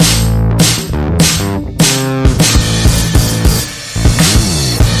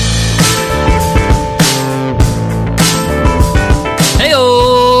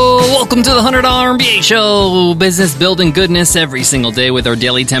Welcome to the $100 MBA Show. Business building goodness every single day with our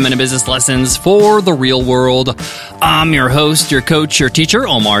daily 10-minute business lessons for the real world. I'm your host, your coach, your teacher,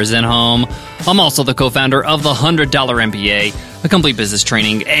 Omar Zenhom. I'm also the co-founder of the $100 MBA, a complete business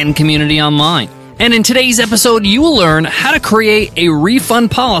training and community online. And in today's episode, you will learn how to create a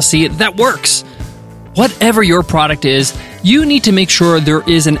refund policy that works. Whatever your product is, you need to make sure there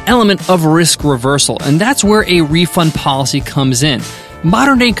is an element of risk reversal, and that's where a refund policy comes in.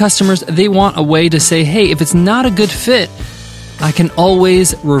 Modern day customers, they want a way to say, hey, if it's not a good fit, I can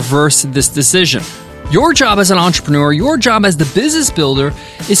always reverse this decision. Your job as an entrepreneur, your job as the business builder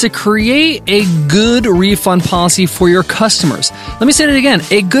is to create a good refund policy for your customers. Let me say it again,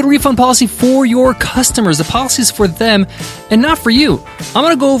 a good refund policy for your customers. The policy is for them and not for you. I'm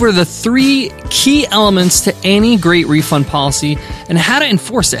going to go over the 3 key elements to any great refund policy and how to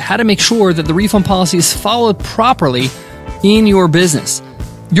enforce it, how to make sure that the refund policy is followed properly in your business.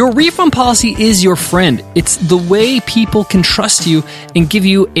 Your refund policy is your friend. It's the way people can trust you and give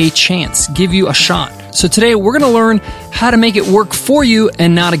you a chance, give you a shot. So today we're going to learn how to make it work for you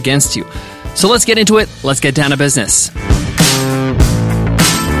and not against you. So let's get into it. Let's get down to business.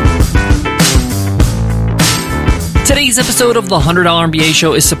 Today's episode of the $100 MBA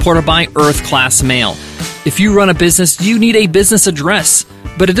Show is supported by Earth Class Mail. If you run a business, you need a business address.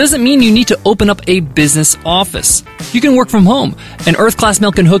 But it doesn't mean you need to open up a business office. You can work from home, and Earth Class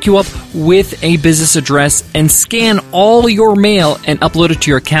Mail can hook you up with a business address and scan all your mail and upload it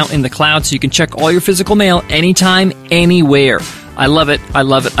to your account in the cloud so you can check all your physical mail anytime, anywhere. I love it, I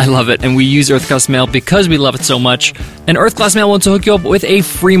love it, I love it, and we use Earth Class Mail because we love it so much. And Earth Class Mail wants to hook you up with a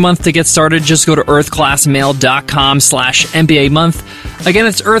free month to get started. Just go to earthclassmail.com/MBA month. Again,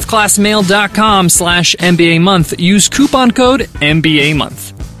 it's earthclassmail.com/MBA month. Use coupon code MBA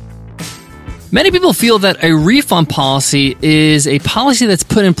month. Many people feel that a refund policy is a policy that's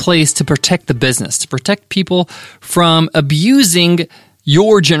put in place to protect the business, to protect people from abusing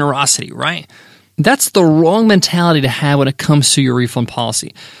your generosity, right? That's the wrong mentality to have when it comes to your refund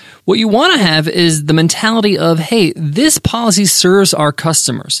policy. What you want to have is the mentality of, hey, this policy serves our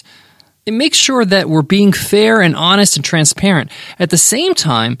customers. It makes sure that we're being fair and honest and transparent. At the same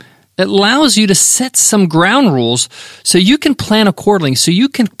time, it allows you to set some ground rules so you can plan accordingly, so you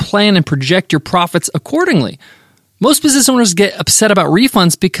can plan and project your profits accordingly. Most business owners get upset about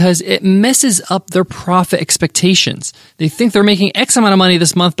refunds because it messes up their profit expectations. They think they're making X amount of money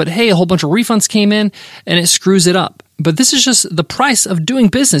this month, but hey, a whole bunch of refunds came in and it screws it up. But this is just the price of doing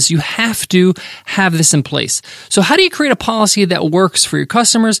business. You have to have this in place. So how do you create a policy that works for your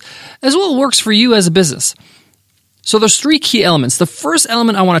customers as well as works for you as a business? So there's 3 key elements. The first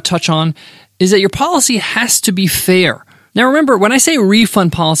element I want to touch on is that your policy has to be fair. Now remember, when I say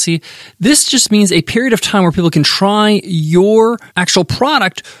refund policy, this just means a period of time where people can try your actual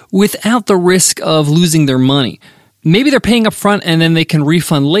product without the risk of losing their money. Maybe they're paying up front and then they can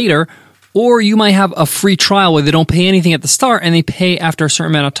refund later, or you might have a free trial where they don't pay anything at the start and they pay after a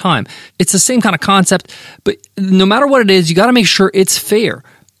certain amount of time. It's the same kind of concept, but no matter what it is, you got to make sure it's fair.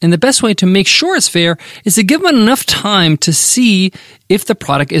 And the best way to make sure it's fair is to give them enough time to see if the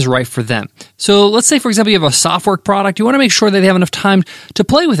product is right for them. So let's say, for example, you have a software product. You want to make sure that they have enough time to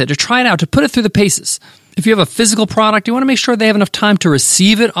play with it, to try it out, to put it through the paces. If you have a physical product, you want to make sure they have enough time to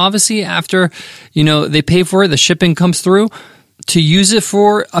receive it, obviously, after they pay for it, the shipping comes through, to use it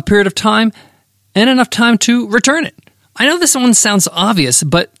for a period of time, and enough time to return it. I know this one sounds obvious,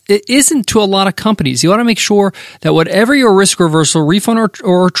 but it isn't to a lot of companies. You want to make sure that whatever your risk reversal, refund,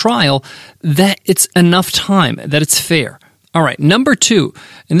 or trial, that it's enough time, that it's fair. All right, number 2,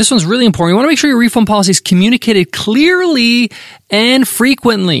 and this one's really important. You want to make sure your refund policy is communicated clearly and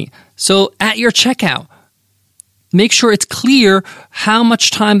frequently. So at your checkout, make sure it's clear how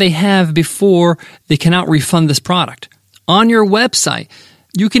much time they have before they cannot refund this product. On your website,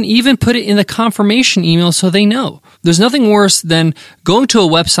 you can even put it in the confirmation email so they know. There's nothing worse than going to a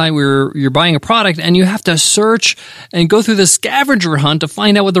website where you're buying a product and you have to search and go through the scavenger hunt to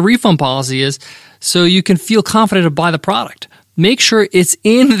find out what the refund policy is so you can feel confident to buy the product. Make sure it's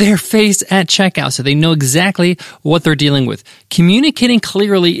in their face at checkout so they know exactly what they're dealing with. Communicating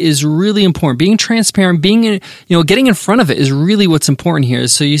clearly is really important. Being transparent, getting in front of it is really what's important here.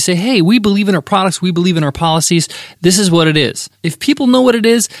 So you say, hey, we believe in our products. We believe in our policies. This is what it is. If people know what it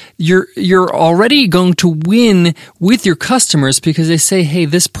is, you're already going to win with your customers because they say, hey,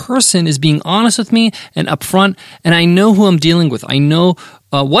 this person is being honest with me and upfront, and I know who I'm dealing with. I know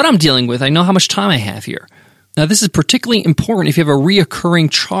what I'm dealing with. I know how much time I have here. Now, this is particularly important if you have a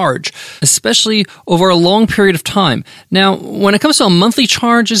reoccurring charge, especially over a long period of time. Now, when it comes to a monthly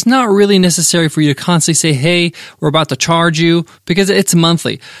charge, it's not really necessary for you to constantly say, hey, we're about to charge you, because it's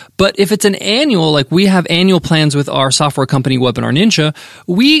monthly. But if it's an annual, like we have annual plans with our software company, Webinar Ninja,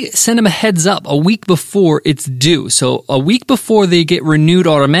 we send them a heads up a week before it's due. So a week before they get renewed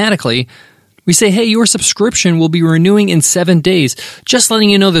automatically, we say, hey, your subscription will be renewing in 7 days. Just letting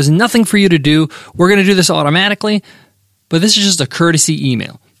you know there's nothing for you to do. We're going to do this automatically, but this is just a courtesy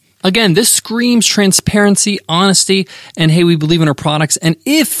email. Again, this screams transparency, honesty, and hey, we believe in our products. And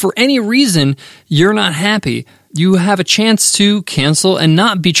if for any reason you're not happy, you have a chance to cancel and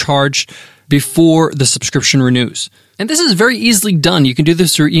not be charged before the subscription renews. And this is very easily done. You can do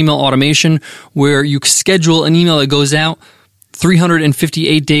this through email automation, where you schedule an email that goes out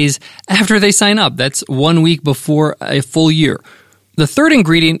 358 days after they sign up. That's 1 week before a full year. The third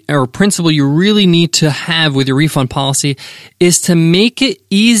ingredient or principle you really need to have with your refund policy is to make it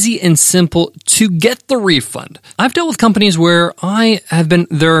easy and simple to get the refund. I've dealt with companies where I have been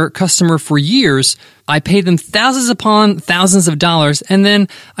their customer for years. I paid them thousands upon thousands of dollars, and then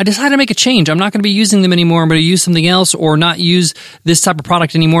I decided to make a change. I'm not going to be using them anymore. I'm going to use something else or not use this type of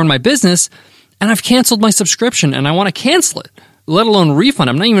product anymore in my business. And I've canceled my subscription and I want to cancel it, let alone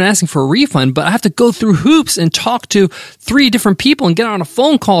refund. I'm not even asking for a refund, but I have to go through hoops and talk to 3 different people and get on a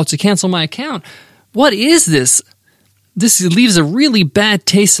phone call to cancel my account. What is this? This leaves a really bad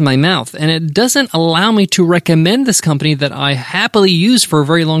taste in my mouth, and it doesn't allow me to recommend this company that I happily used for a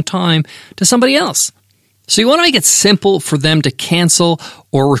very long time to somebody else. So you want to make it simple for them to cancel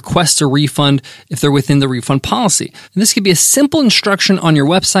or request a refund if they're within the refund policy. And this could be a simple instruction on your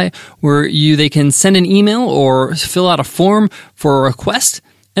website where they can send an email or fill out a form for a request,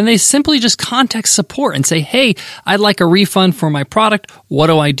 and they simply just contact support and say, hey, I'd like a refund for my product. What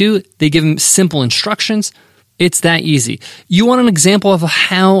do I do? They give them simple instructions. It's that easy. You want an example of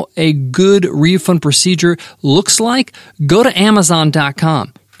how a good refund procedure looks like? Go to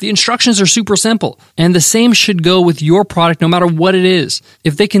Amazon.com. The instructions are super simple, and the same should go with your product no matter what it is.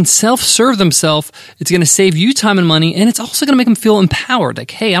 If they can self-serve themselves, it's going to save you time and money, and it's also going to make them feel empowered. Like,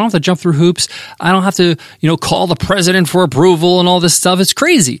 hey, I don't have to jump through hoops. I don't have to, call the president for approval and all this stuff. It's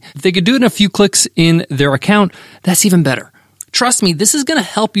crazy. If they could do it in a few clicks in their account, that's even better. Trust me, this is going to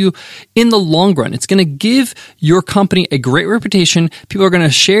help you in the long run. It's going to give your company a great reputation. People are going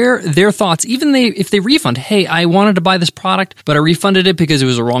to share their thoughts, even if they refund. Hey, I wanted to buy this product, but I refunded it because it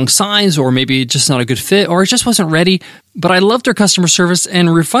was a wrong size, or maybe just not a good fit, or it just wasn't ready. But I loved their customer service,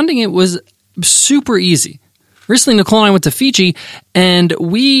 and refunding it was super easy. Recently, Nicole and I went to Fiji, and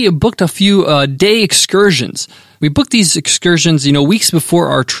we booked a few day excursions. We booked these excursions, weeks before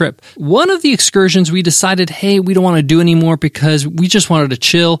our trip. One of the excursions we decided, hey, we don't want to do anymore because we just wanted to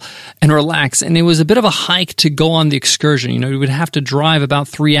chill and relax. And it was a bit of a hike to go on the excursion. We would have to drive about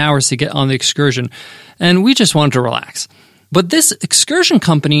 3 hours to get on the excursion. And we just wanted to relax. But this excursion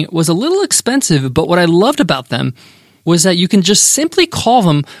company was a little expensive, but what I loved about them was that you can just simply call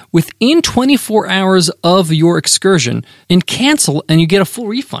them within 24 hours of your excursion and cancel, and you get a full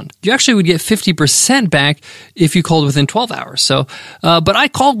refund. You actually would get 50% back if you called within 12 hours. So, but I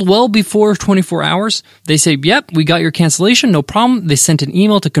called well before 24 hours. They say, yep, we got your cancellation, no problem. They sent an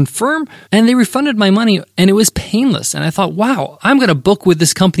email to confirm, and they refunded my money, and it was painless. And I thought, wow, I'm going to book with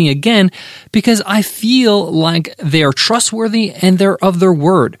this company again because I feel like they are trustworthy and they're of their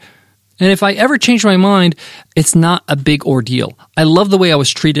word. And if I ever change my mind, it's not a big ordeal. I love the way I was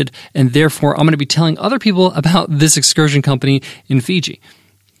treated, and therefore I'm going to be telling other people about this excursion company in Fiji.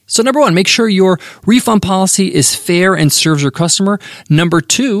 So number 1, make sure your refund policy is fair and serves your customer. Number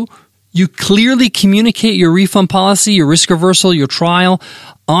 2, you clearly communicate your refund policy, your risk reversal, your trial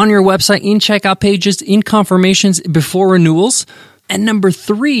on your website, in checkout pages, in confirmations before renewals. And number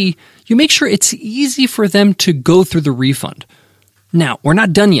 3, you make sure it's easy for them to go through the refund. Now, we're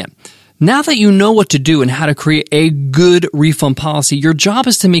not done yet. Now that you know what to do and how to create a good refund policy, your job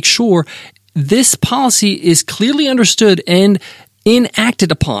is to make sure this policy is clearly understood and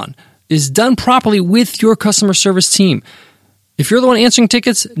enacted upon, is done properly with your customer service team. If you're the one answering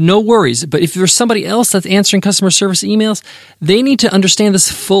tickets, no worries. But if there's somebody else that's answering customer service emails, they need to understand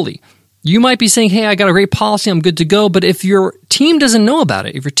this fully. You might be saying, hey, I got a great policy, I'm good to go. But if your team doesn't know about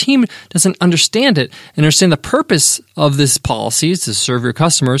it, if your team doesn't understand it and understand the purpose of this policy is to serve your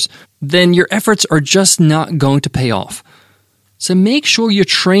customers, then your efforts are just not going to pay off. So make sure you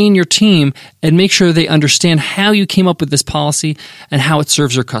train your team and make sure they understand how you came up with this policy and how it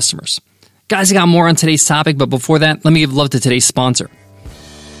serves your customers. Guys, I got more on today's topic, but before that, let me give love to today's sponsor.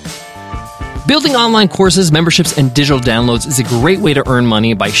 Building online courses, memberships, and digital downloads is a great way to earn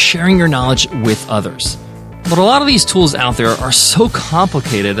money by sharing your knowledge with others. But a lot of these tools out there are so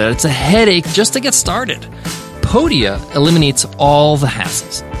complicated that it's a headache just to get started. Podia eliminates all the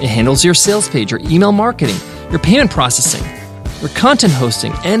hassles. It handles your sales page, your email marketing, your payment processing, your content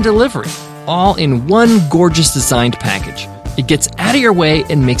hosting, and delivery, all in one gorgeous designed package. It gets out of your way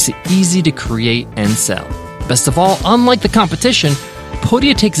and makes it easy to create and sell. Best of all, unlike the competition,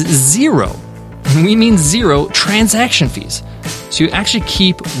 Podia takes zero, and we mean zero, transaction fees. So you actually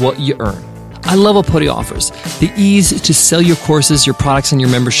keep what you earn. I love what Podia offers. The ease to sell your courses, your products, and your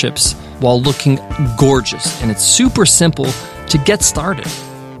memberships while looking gorgeous. And it's super simple to get started.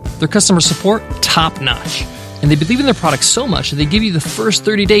 Their customer support, top notch. And they believe in their product so much that they give you the first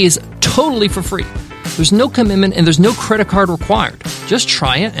 30 days totally for free. There's no commitment and there's no credit card required. Just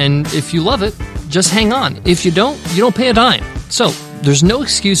try it, and if you love it, just hang on. If you don't pay a dime. So there's no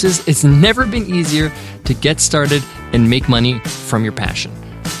excuses. It's never been easier to get started and make money from your passion.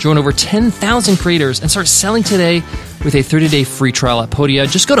 Join over 10,000 creators and start selling today with a 30-day free trial at Podia.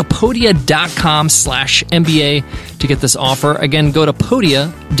 Just go to podia.com/MBA to get this offer. Again, go to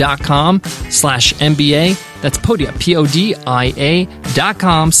podia.com/MBA. That's Podia,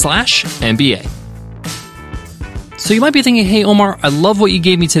 PODIA.com/MBA. So you might be thinking, hey, Omar, I love what you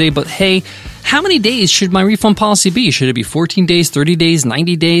gave me today, but hey, how many days should my refund policy be? Should it be 14 days, 30 days,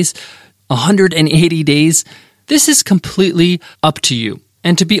 90 days, 180 days? This is completely up to you.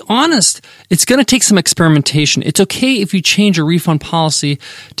 And to be honest, it's going to take some experimentation. It's okay if you change your refund policy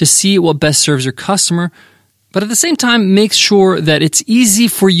to see what best serves your customer, but at the same time, make sure that it's easy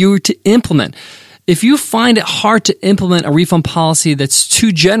for you to implement. If you find it hard to implement a refund policy that's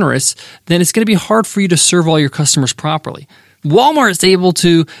too generous, then it's going to be hard for you to serve all your customers properly. Walmart is able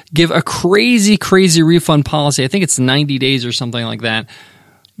to give a crazy, crazy refund policy. I think it's 90 days or something like that,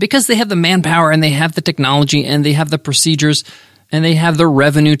 because they have the manpower and they have the technology and they have the procedures and they have the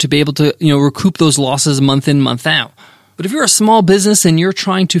revenue to be able to, recoup those losses month in, month out. But if you're a small business and you're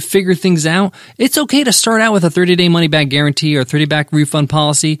trying to figure things out, it's okay to start out with a 30-day money-back guarantee or 30-day refund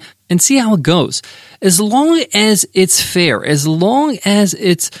policy and see how it goes. As long as it's fair, as long as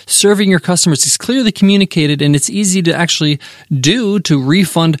it's serving your customers, it's clearly communicated, and it's easy to actually do to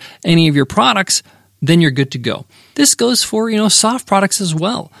refund any of your products, then you're good to go. This goes for, soft products as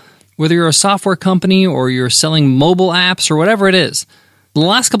well. Whether you're a software company or you're selling mobile apps or whatever it is. The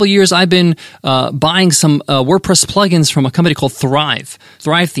last couple of years, I've been buying some WordPress plugins from a company called Thrive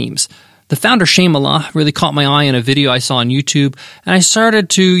Themes. The founder, Shaymallah, really caught my eye in a video I saw on YouTube, and I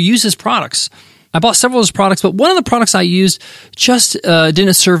started to use his products. I bought several of his products, but one of the products I used just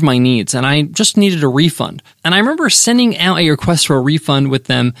didn't serve my needs, and I just needed a refund. And I remember sending out a request for a refund with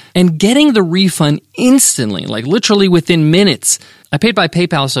them and getting the refund instantly, like literally within minutes. I paid by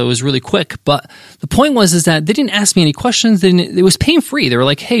PayPal, so it was really quick. But the point is that they didn't ask me any questions. It was pain-free. They were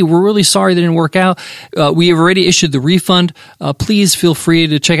like, hey, we're really sorry that didn't work out. We have already issued the refund. Please feel free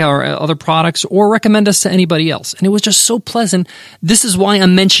to check out our other products or recommend us to anybody else. And it was just so pleasant. This is why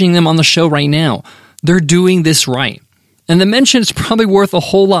I'm mentioning them on the show right now. They're doing this right. And the mention is probably worth a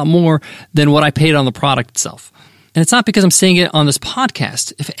whole lot more than what I paid on the product itself. And it's not because I'm saying it on this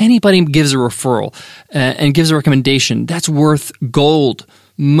podcast. If anybody gives a referral and gives a recommendation, that's worth gold.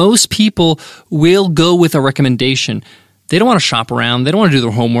 Most people will go with a recommendation. They don't want to shop around. They don't want to do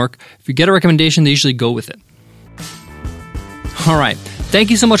their homework. If you get a recommendation, they usually go with it. All right. Thank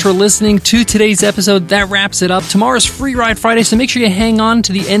you so much for listening to today's episode. That wraps it up. Tomorrow's Free Ride Friday, so make sure you hang on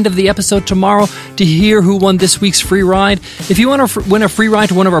to the end of the episode tomorrow to hear who won this week's free ride. If you want to win a free ride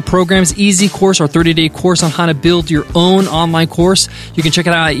to one of our programs, Easy Course, our 30-day course on how to build your own online course, you can check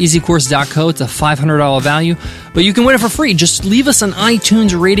it out at easycourse.co. It's a $500 value, but you can win it for free. Just leave us an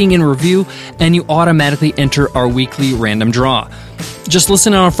iTunes rating and review, and you automatically enter our weekly random draw. Just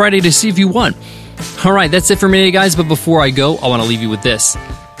listen on Friday to see if you won. All right, that's it for me today, guys. But before I go, I want to leave you with this.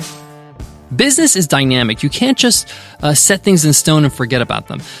 Business is dynamic. You can't just set things in stone and forget about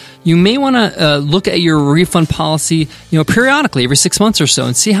them. You may want to look at your refund policy, periodically, every 6 months or so,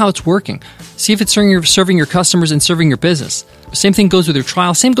 and see how it's working. See if it's serving your customers and serving your business. Same thing goes with your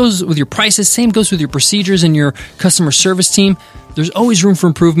trial. Same goes with your prices. Same goes with your procedures and your customer service team. There's always room for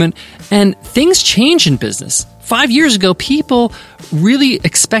improvement, and things change in business. 5 years ago, people really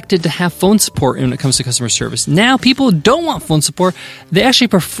expected to have phone support when it comes to customer service. Now, people don't want phone support. They actually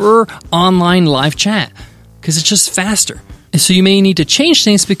prefer online live chat because it's just faster. And so you may need to change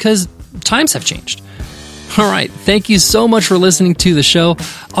things because times have changed. All right. Thank you so much for listening to the show.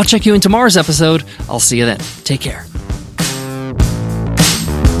 I'll check you in tomorrow's episode. I'll see you then. Take care.